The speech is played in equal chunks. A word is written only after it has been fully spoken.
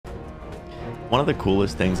One of the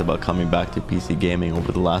coolest things about coming back to PC gaming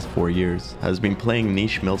over the last 4 years has been playing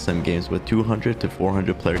niche milsim games with 200 to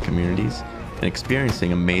 400 player communities and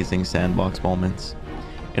experiencing amazing sandbox moments.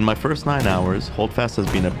 In my first 9 hours, Holdfast has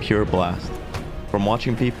been a pure blast. From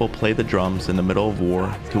watching people play the drums in the middle of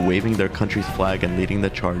war, to waving their country's flag and leading the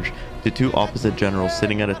charge, to two opposite generals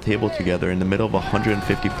sitting at a table together in the middle of a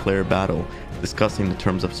 150 player battle discussing the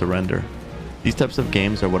terms of surrender. These types of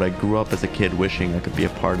games are what I grew up as a kid wishing I could be a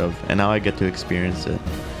part of, and now I get to experience it.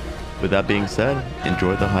 With that being said,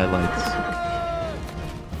 enjoy the highlights.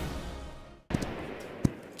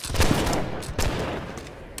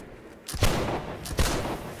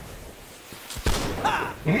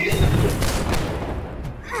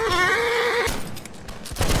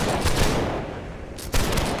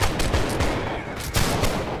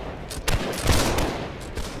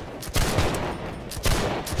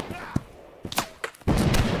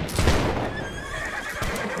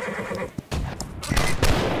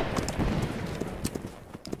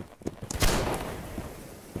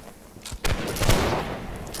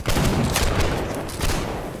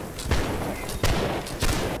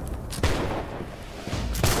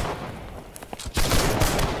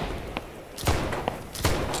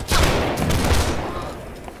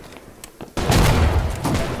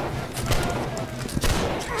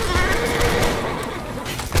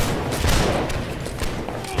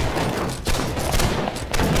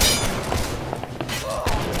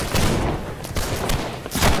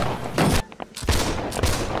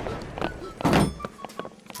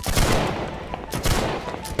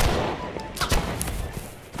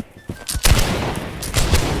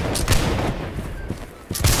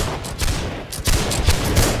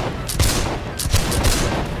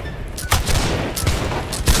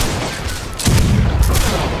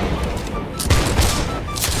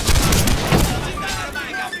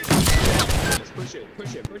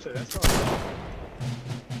 Push it, that's all.